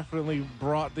Chris definitely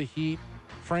brought the heat.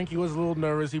 Frankie was a little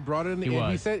nervous. He brought it in the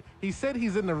end. He said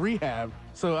he's in the rehab,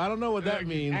 so I don't know what that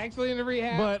means. Actually in the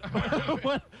rehab.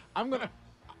 But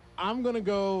I'm gonna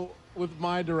go with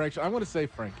my direction. I'm gonna say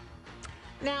Frankie.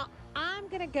 Now, I'm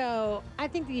going to go, I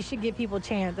think that you should give people a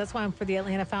chance. That's why I'm for the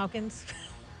Atlanta Falcons.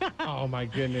 Oh, my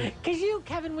goodness. Because you,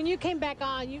 Kevin, when you came back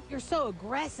on, you're so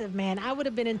aggressive, man. I would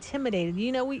have been intimidated.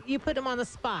 You know, you put him on the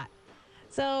spot.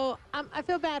 So I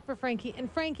feel bad for Frankie.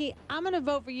 And, Frankie, I'm going to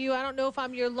vote for you. I don't know if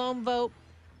I'm your lone vote,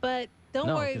 but don't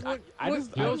worry. We're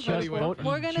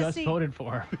going to see. Voted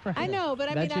for. Right? I know, but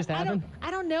I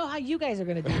don't know how you guys are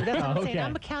going to do. That's what I'm saying.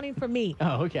 I'm accounting for me.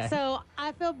 Oh, okay. So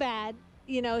I feel bad.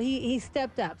 You know, he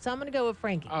stepped up. So I'm going to go with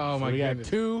Frankie. Oh, my goodness. We got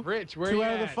 2. Rich, where two you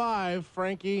out at? of the 5,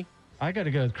 Frankie. I got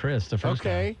to go with Chris the first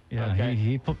time. Yeah, okay.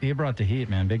 He brought the heat,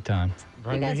 man, big time.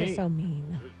 You guys are so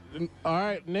mean. All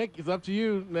right, Nick, it's up to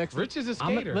you. Next. Rich is a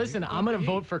skater. I'm going to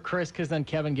vote for Chris because then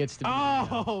Kevin gets to be.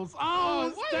 It's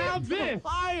down to the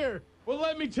fire. Well,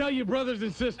 let me tell you, brothers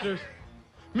and sisters,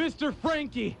 Mr.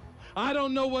 Frankie, I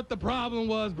don't know what the problem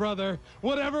was, brother.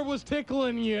 Whatever was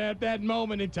tickling you at that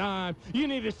moment in time, you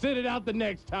need to sit it out the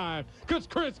next time. Because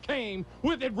Chris came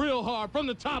with it real hard from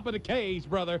the top of the cage,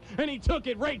 brother, and he took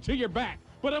it right to your back.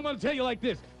 But I'm going to tell you like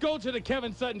this. Go to the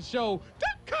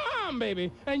KevinSuttonShow.com,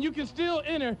 baby, and you can still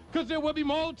enter because there will be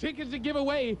more tickets to give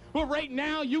away. But right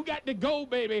now, you got to go,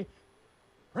 baby.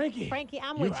 Frankie,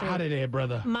 I'm with you. You're out of there,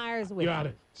 brother. Myers with You're out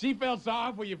of. She felt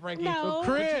sorry for you, Frankie. No.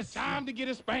 So Chris, it's time to get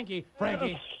a spanky,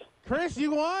 Frankie. Chris,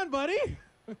 you won, buddy.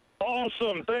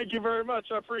 Awesome. Thank you very much.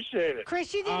 I appreciate it.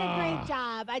 Chris, you did a great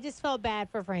job. I just felt bad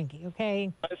for Frankie,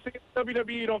 okay? I think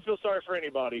WWE don't feel sorry for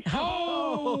anybody.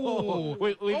 Oh!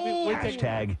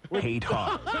 Hashtag hate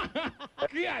hard.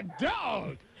 Yeah,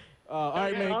 dog. All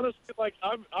right, man. Honestly, like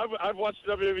I've watched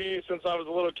WWE since I was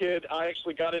a little kid. I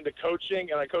actually got into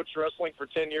coaching, and I coached wrestling for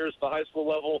 10 years at the high school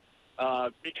level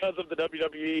because of the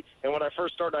WWE. And when I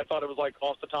first started, I thought it was like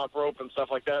off the top rope and stuff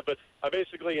like that. But I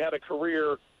basically had a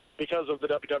career because of the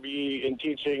WWE in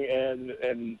teaching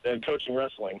and coaching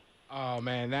wrestling. Oh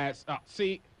man, that's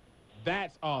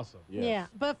awesome. Yes. Yeah,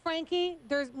 but Frankie,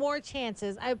 there's more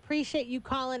chances. I appreciate you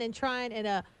calling and trying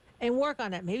and work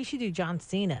on it. Maybe you should do John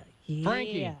Cena.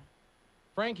 Yeah.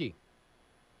 Frankie,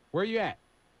 where you at?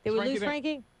 Did we lose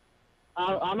Frankie?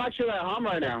 I'm actually at home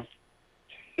right now.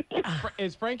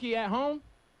 Is Frankie at home?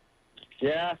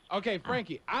 Yeah. Okay,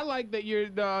 Frankie, I like that you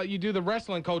do the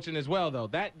wrestling coaching as well, though.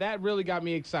 That really got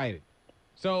me excited.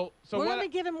 So we're gonna be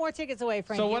giving more tickets away,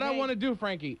 Frankie. So what I okay? want to do,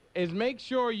 Frankie, is make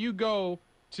sure you go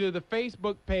to the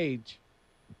Facebook page,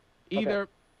 either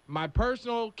my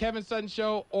personal Kevin Sutton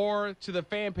Show or to the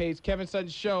fan page Kevin Sutton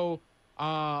Show.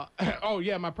 My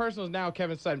personal is now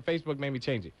Kevin Sutton. Facebook made me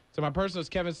change it. So my personal is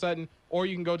Kevin Sutton, or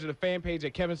you can go to the fan page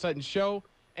at Kevin Sutton Show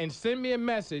and send me a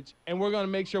message, and we're going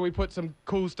to make sure we put some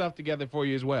cool stuff together for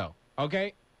you as well.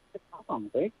 Okay? Awesome.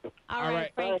 Thank you. All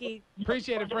right, Frankie.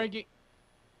 Appreciate it, Frankie.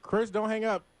 Chris, don't hang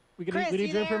up. We need you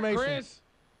your there? information. Chris.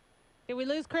 Did we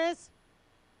lose Chris?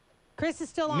 Chris is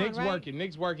still on, Nick's right? working.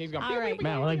 He's going. All right.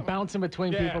 Man, we're like bouncing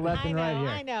between people left and right here.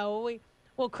 I know.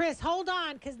 Well, Chris, hold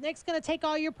on, because Nick's going to take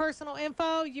all your personal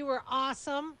info. You were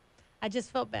awesome. I just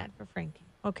felt bad for Frankie,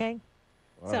 okay?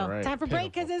 All right. Time for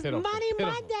break, because it's Money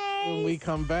Mondays. When we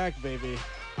come back, baby.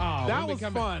 Oh, that was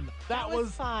fun. That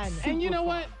was fun. And you know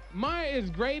what? Maya is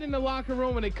great in the locker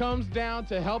room when it comes down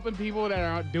to helping people that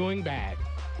are doing bad.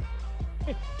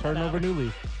 Turn over new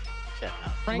leaf.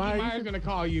 Frankie Meyer's going to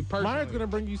call you personally. Meyer's going to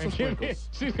bring you some sprinkles.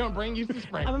 She's going to bring you some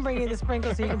sprinkles. I'm going to bring you the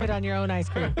sprinkles so you can put on your own ice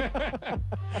cream.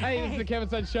 Hey, this is the Kevin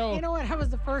Sutton Show. You know what? I was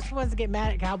the first ones to get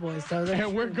mad at Cowboys. So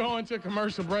and we're going to a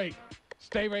commercial break.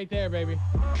 Stay right there, baby.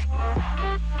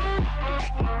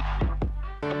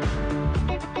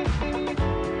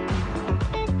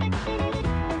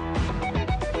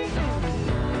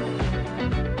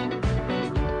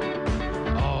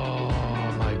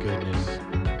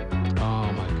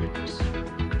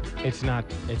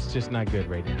 It's just not good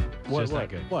right now. It's just not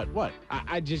good. What?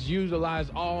 I just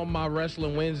utilized all my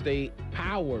Wrestling Wednesday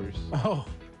powers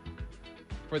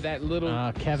for that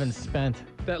little... Kevin spent.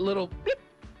 That little... Blip.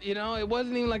 You know, it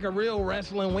wasn't even like a real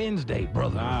Wrestling Wednesday,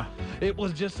 brother. It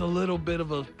was just a little bit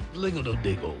of a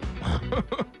liggle-diggle.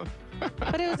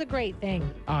 But it was a great thing.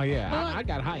 Oh, yeah. I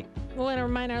got hyped. We want to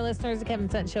remind our listeners the Kevin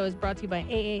Sutton Show is brought to you by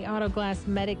AA Auto Glass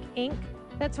Medic, Inc.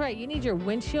 That's right. You need your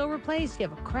windshield replaced. You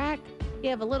have a crack. You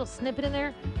have a little snippet in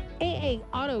there. AA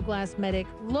Auto Glass Medic,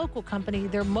 local company.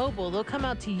 They're mobile. They'll come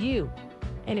out to you.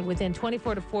 And within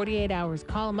 24 to 48 hours,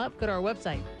 call them up. Go to our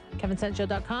website,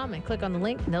 KevinSuttonShow.com, and click on the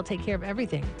link, and they'll take care of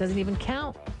everything. Doesn't even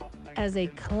count as a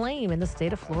claim in the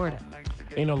state of Florida.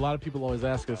 You know, a lot of people always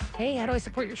ask us, hey, how do I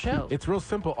support your show? It's real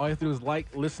simple. All you have to do is like,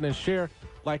 listen, and share.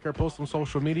 Like our post on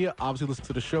social media. Obviously, listen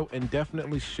to the show, and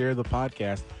definitely share the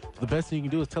podcast. The best thing you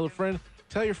can do is tell a friend,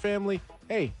 tell your family,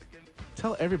 hey,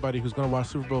 tell everybody who's going to watch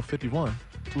Super Bowl 51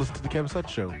 to listen to the Kevin Sutton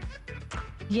Show.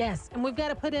 Yes, and we've got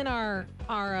to put in our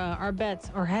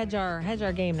bets or hedge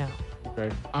our game now.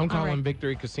 Okay. I'm calling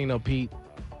Victory Casino Pete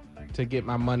to get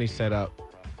my money set up.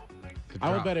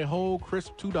 I would bet a whole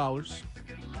crisp $2.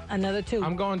 Another $2.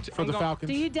 I'm going for the Falcons.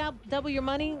 Do you double your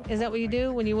money? Is that what you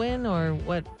do when you win, or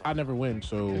what? I never win,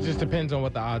 so it just depends on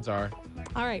what the odds are.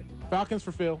 All right. Falcons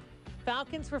for Phil.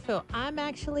 Falcons for Phil. I'm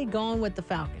actually going with the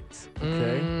Falcons.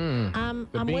 Okay. I'm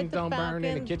beans with the don't Falcons. burn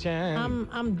in the kitchen.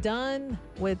 I'm done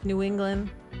with New England.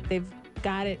 They've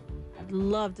got it. would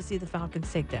love to see the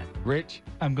Falcons take that. Rich?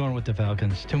 I'm going with the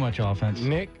Falcons. Too much offense.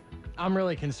 Nick? I'm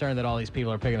really concerned that all these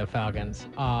people are picking the Falcons.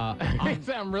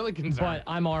 I'm really concerned. But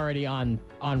I'm already on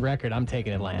record. I'm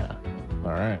taking Atlanta.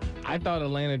 All right. I thought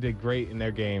Atlanta did great in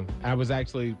their game. I was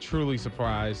actually truly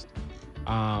surprised.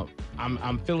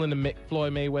 I'm feeling the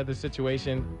Floyd Mayweather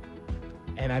situation,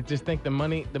 and I just think the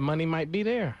money might be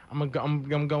there. I'm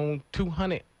going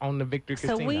 200 on the Victory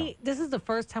So Casino. this is the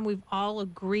first time we've all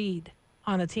agreed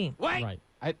on a team. Wait. Right.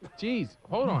 Jeez,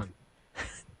 hold on.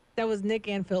 That was Nick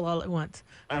and Phil all at once.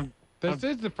 This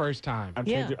is the first time. I'm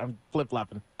Yeah. changing. I'm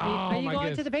flip-flopping. Are you my going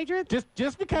goodness. to the Patriots?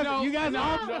 Just because you guys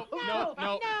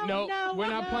No. We're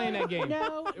not playing that game.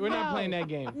 We're not playing that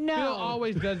game. No. Phil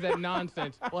always does that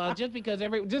nonsense. Well, just because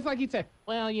just like he said,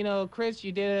 well, Chris,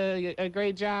 you did a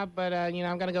great job, but I'm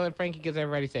gonna go with Frankie because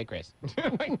everybody said Chris.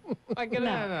 No. I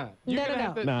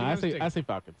say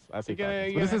Falcons. I say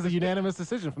Falcons. But this is a unanimous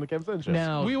decision from the Kevin Sutton Show.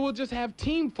 Now, We will just have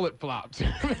team flip-flops.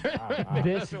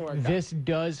 this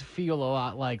does feel a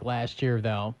lot like last year,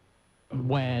 though,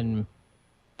 when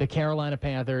the Carolina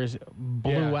Panthers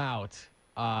blew out.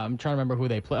 I'm trying to remember who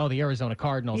they played. Oh, the Arizona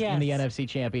Cardinals in the NFC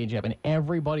Championship, and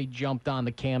everybody jumped on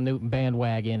the Cam Newton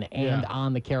bandwagon and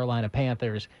on the Carolina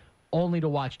Panthers, only to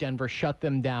watch Denver shut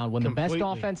them down when Completely. the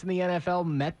best offense in the NFL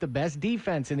met the best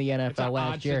defense in the It's an NFL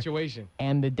last odd year. situation.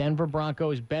 And the Denver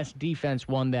Broncos' best defense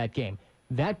won that game.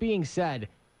 That being said,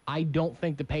 I don't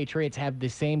think the Patriots have the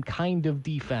same kind of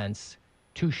defense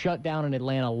to shut down in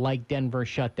Atlanta like Denver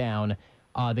shut down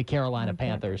the Carolina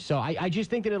Panthers. So I just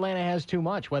think that Atlanta has too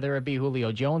much, whether it be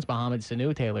Julio Jones, Mohamed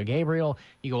Sanu, Taylor Gabriel.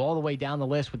 You go all the way down the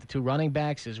list with the two running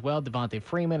backs as well, Devontae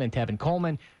Freeman and Tevin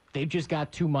Coleman. They've just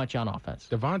got too much on offense.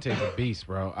 Devontae's a beast,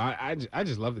 bro. I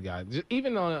just love the guy.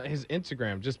 Even on his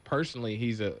Instagram, just personally,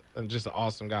 he's just an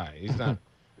awesome guy. He's not,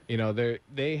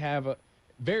 they have a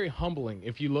very humbling.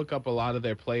 If you look up a lot of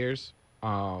their players,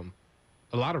 a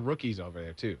lot of rookies over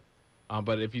there too.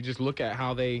 But if you just look at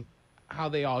how they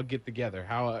all get together,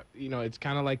 how it's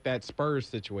kind of like that Spurs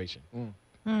situation.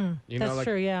 That's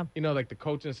true, yeah. Like the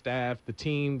coaching staff, the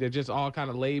team, they're just all kind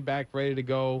of laid back, ready to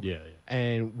go,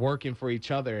 and working for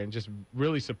each other, and just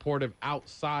really supportive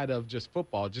outside of just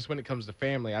football. Just when it comes to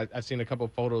family, I've seen a couple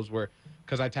of photos where,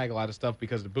 because I tag a lot of stuff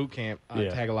because of the boot camp, I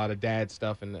tag a lot of dad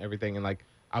stuff and everything, and like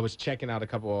I was checking out a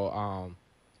couple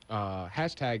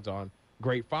hashtags on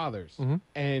great fathers,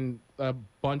 and a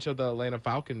bunch of the Atlanta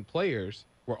Falcon players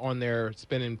were on there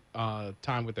spending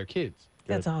time with their kids.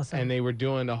 That's awesome. And they were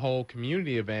doing a whole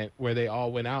community event where they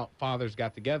all went out, fathers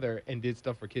got together and did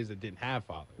stuff for kids that didn't have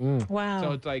fathers. Wow.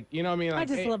 So it's like, you know what I mean? Like, I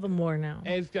just love them more now.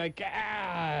 It's like,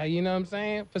 you know what I'm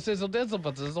saying? For sizzle dizzle,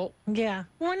 for sizzle. Yeah.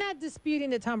 We're not disputing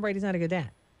that Tom Brady's not a good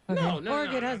dad. Okay? Or a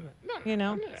good husband.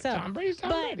 So, Tom Brady's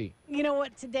Tom Brady. You know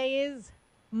what today is?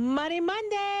 Money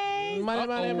Monday.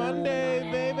 Money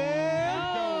Monday, baby.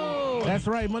 Oh. That's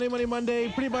right. Money Monday.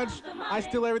 Pretty much, I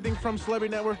steal everything from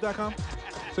CelebrityNetwork.com.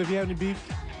 So if you have any beef,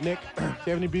 Nick, if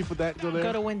you have any beef with that, go there.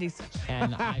 Go to Wendy's.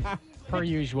 And I, per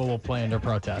usual, will play under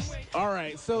protest. All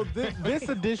right. So this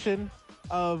edition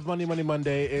of Money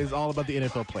Monday is all about the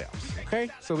NFL playoffs. Okay?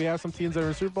 So we have some teams that are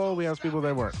in Super Bowl. We have some people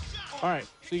that weren't. All right.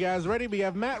 So you guys ready? We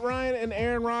have Matt Ryan and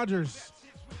Aaron Rodgers.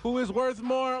 Who is worth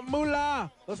more moolah?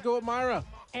 Let's go with Myra.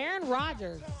 Aaron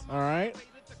Rodgers. All right.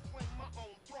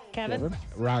 Kevin?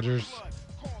 Rodgers.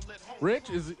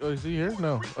 Rich, is he here?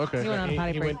 No. Okay. He went on a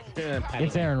potty break.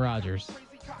 It's Aaron Rodgers.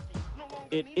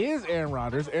 It is Aaron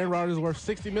Rodgers. Aaron Rodgers is worth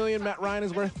 $60 million. Matt Ryan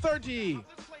is worth $30.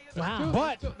 Wow.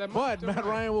 But Matt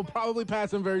Ryan will probably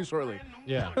pass him very shortly.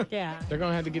 Yeah. Yeah. They're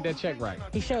going to have to get that check right.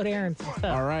 He showed Aaron some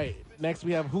stuff. All right. Next,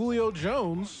 we have Julio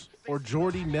Jones or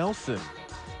Jordy Nelson.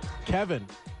 Kevin,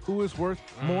 who is worth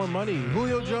more money?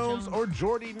 Julio Jones or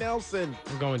Jordy Nelson?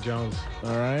 I'm going Jones.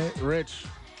 All right. Rich.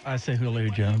 I say Julio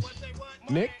Jones.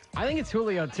 Nick? I think it's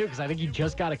Julio, too, because I think he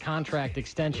just got a contract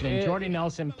extension, and Jordy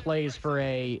Nelson plays for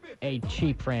a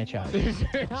cheap franchise.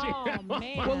 Oh,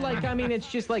 man. Well, it's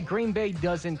just like Green Bay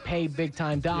doesn't pay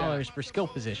big-time dollars for skill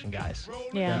position guys.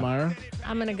 Yeah. Myra?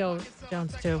 I'm going to go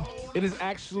Jones, too. It is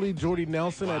actually Jordy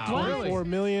Nelson at $24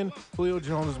 million. Julio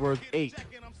Jones is worth $8.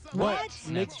 What?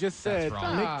 But Nick just said,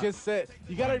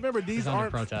 you got to remember, these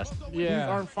aren't protest. These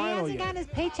aren't He final hasn't yet. gotten his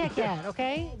paycheck yet,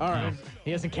 okay? All right.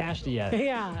 He hasn't cashed it yet.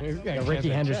 Yeah. The Ricky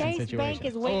Henderson Chase situation. Bank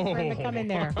is waiting for him to come in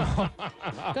there.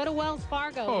 Go to Wells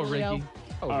Fargo, Oh, Julio. Ricky.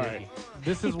 All right.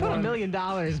 This He is put $1 one. million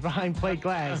behind plate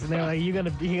glass, and they're like, you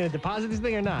gonna deposit this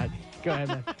thing or not? Go ahead,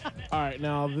 man. All right.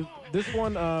 Now, this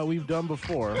one we've done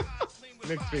before.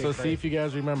 So see if you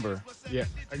guys remember. Yeah.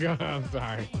 I'm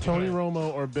sorry. Tony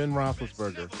Romo or Ben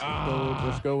Roethlisberger.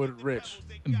 Let's go with Rich.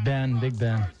 Big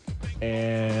Ben.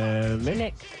 And Nick.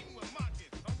 Nick.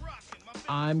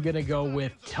 I'm going to go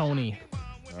with Tony.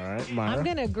 All right, Myra. I'm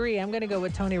going to agree. I'm going to go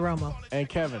with Tony Romo. And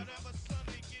Kevin.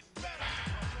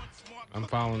 I'm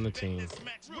following the team.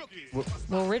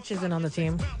 Well, Rich isn't on the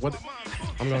team. What?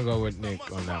 I'm going to go with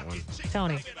Nick on that one.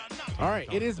 Tony. All right,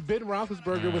 it is Ben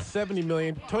Roethlisberger with 70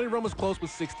 million. Tony Romo's close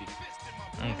with 60.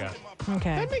 Okay.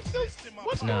 That makes sense.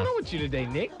 What's going on with you today,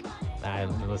 Nick?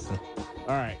 Listen.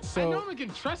 All right, I so normally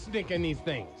can trust Nick in these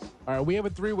things. all right, we have a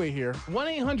three-way here.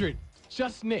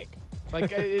 1-800-JUST-NICK. Like,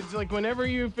 it's like whenever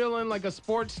you're feeling like a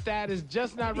sports stat is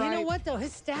just not right. You know what, though?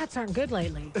 His stats aren't good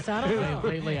lately. So I don't know.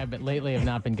 Lately, I've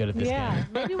not been good at this game.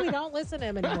 Maybe we don't listen to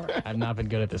him anymore. I've not been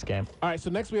good at this game. All right, so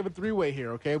next we have a three-way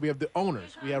here, okay? We have the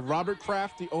owners. We have Robert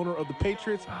Kraft, the owner of the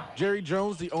Patriots, Jerry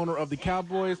Jones, the owner of the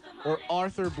Cowboys, or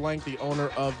Arthur Blank, the owner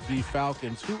of the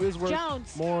Falcons. Who is worth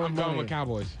Jones. more I'm money? going with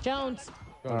Cowboys. Jones.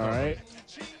 All right.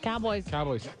 Cowboys.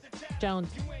 Cowboys. Jones.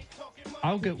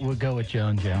 We'll go with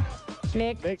Jones, yeah.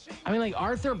 Nick. I mean, like,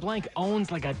 Arthur Blank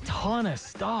owns, like, a ton of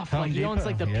stuff. Home Like, he owns,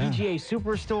 like, the Depot, yeah. PGA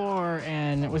Superstore,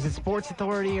 and was it Sports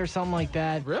Authority or something like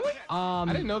that? Really? I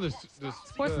didn't know this.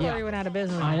 Sports Authority went out of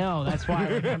business. I know. That's why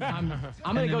I'm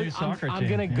gonna the go. new soccer I'm team,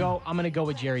 gonna yeah. go. I'm gonna go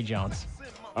with Jerry Jones.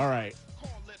 All right.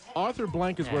 Arthur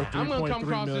Blank is worth I'm going to come $3.3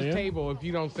 across this million. table if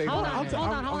you don't say Hold my on, name.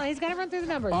 hold on. He's got to run through the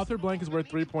numbers. Arthur Blank is worth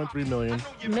 $3.3 million.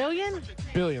 Million?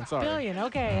 Billion, sorry. Billion,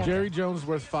 okay. Jerry Jones is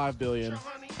worth $5 billion.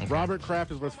 Robert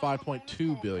Kraft is worth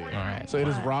 $5.2 billion. All right. So it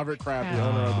is Robert Kraft, the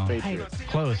owner of the Patriots.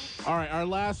 Close. All right, our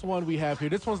last one we have here.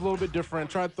 This one's a little bit different.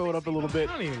 Try to throw it up a little bit.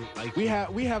 I don't even like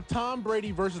We have Tom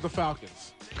Brady versus the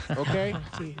Falcons. Okay?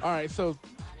 All right, so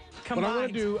what I'm going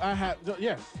to do, I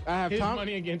have his Tom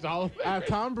money against all of it. I have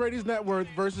Tom Brady's net worth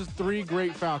versus three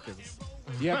great Falcons.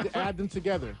 You have to add them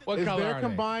together. What is color their are they?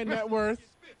 combined net worth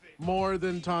more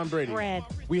than Tom Brady? Red.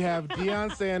 We have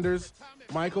Deion Sanders,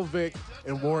 Michael Vick,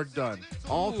 and Warwick Dunn.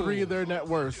 All three of their net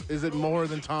worths. Is it more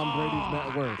than Tom Brady's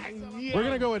net worth? We're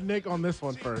gonna go with Nick on this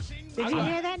one first. Did you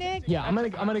hear that, Nick? Yeah, I'm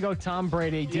gonna go Tom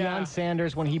Brady. Deion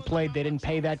Sanders, when he played, they didn't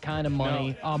pay that kind of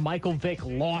money. Michael Vick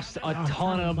lost a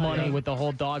ton of money with the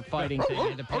whole dog fighting thing. They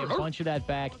had to pay a bunch of that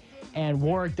back. And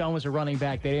Warwick Dunn was a running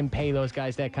back. They didn't pay those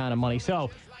guys that kind of money. So,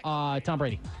 Tom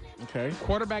Brady. Okay.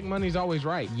 Quarterback money's always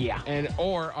right. Yeah.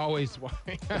 Or always.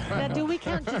 Now, do we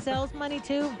count Giselle's money,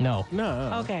 too? No.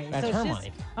 No. Okay. That's so her it's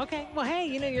money. Okay. Well, hey,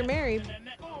 you're married.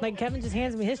 Like, Kevin just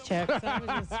hands me his check. So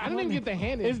I didn't even get the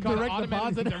hand. It's called direct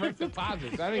automatic deposit. Direct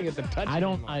deposits. I didn't get the touch.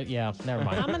 Never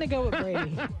mind. I'm going to go with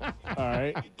Brady. All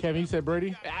right. Kevin, you said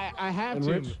Brady? I have And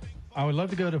to. Rich? I would love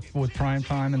to go with Prime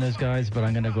Time and those guys, but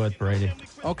I'm going to go with Brady.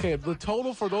 Okay, the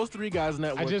total for those three guys'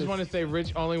 net worth I just is- want to say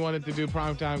Rich only wanted to do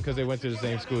prime time because they went to the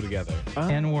same school together.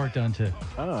 And Warwick Dunn, too.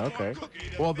 Oh, okay.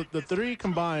 Well, the three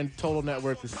combined total net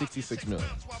worth is $66 million.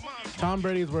 Tom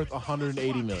Brady is worth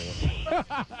 $180 million.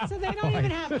 So they don't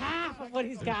even have half of what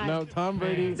he's got. No, Tom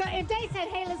Brady. So if they said,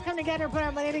 hey, let's come together and put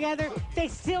our money together, they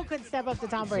still could step up to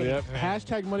Tom Brady. Yep.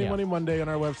 Hashtag Money Money Monday on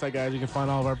our website, guys. You can find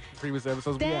all of our previous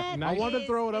episodes. But yeah, That I wanted to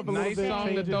throw it up a little Nice bit. song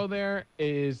to change it. throw there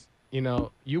is,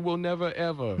 you will never,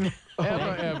 ever,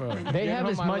 ever. They get have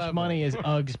on as my much level. money as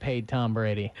Uggs paid Tom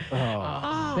Brady.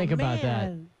 Oh, Think about that.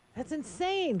 man. That's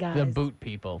insane, guys. The boot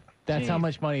people. That's how Jeez.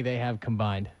 much money they have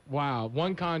combined. Wow,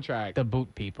 one contract. The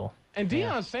boot people. And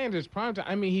Deion Sanders, prime time.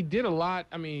 I mean, he did a lot.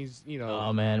 I mean, he's,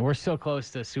 Oh man, we're so close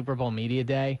to Super Bowl media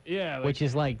day. Yeah, like- which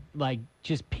is like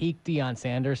just peak Deion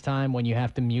Sanders time when you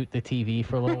have to mute the TV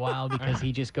for a little while because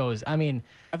he just goes. I mean,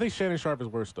 I think Shannon Sharp is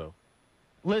worse, though.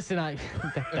 listen,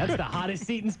 that's the hottest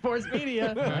seat in sports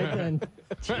media. Right then.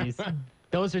 Jeez.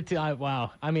 Those are two.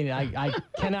 Wow. I mean, I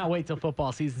cannot wait till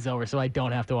football season's over so I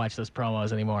don't have to watch those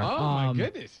promos anymore. Oh my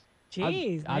goodness.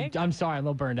 Jeez, Nick. I'm sorry, I'm a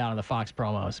little burned out on the Fox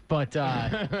promos, but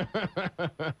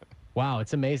wow,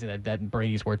 it's amazing that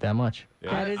Brady's worth that much.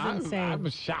 That is insane. I'm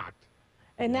shocked.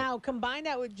 And now combine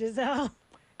that with Giselle.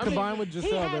 Combined with He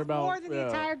Giselle, has they're about more than the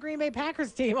entire Green Bay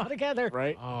Packers team altogether.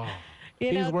 right. Oh. You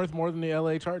He's know, worth more than the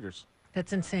LA Chargers.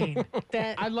 that's insane.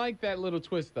 I like that little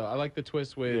twist, though. I like the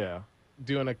twist with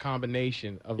doing a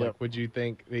combination of, like, would you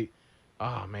think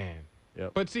oh, man.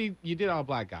 Yep. But, see, you did all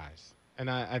black guys. And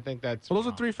I think that's... Well,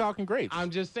 those are three Falcon greats. I'm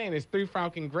just saying, it's three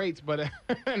Falcon greats, but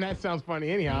and that sounds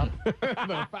funny anyhow.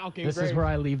 The Falcon This greats. is where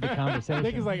I leave the conversation.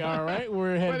 Nick is like, all right,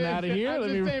 we're But heading out of here. I'm Let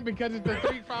just me. saying because it's the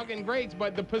three Falcon greats,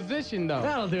 but the position, though.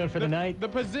 That'll do it for the night. The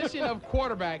position of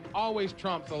quarterback always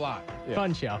trumps a lot.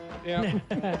 Fun show. Yeah.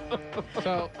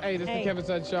 So, hey, this is the Hey, Kevin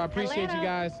Sutton Show. I appreciate you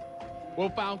guys. We'll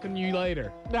Falcon you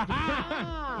later.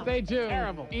 Stay tuned.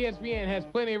 Terrible. ESPN has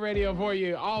plenty of radio for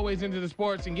you, always into the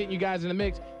sports and getting you guys in the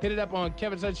mix. Hit it up on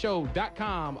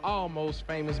KevinSuttonShow.com. Almost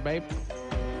famous, babe.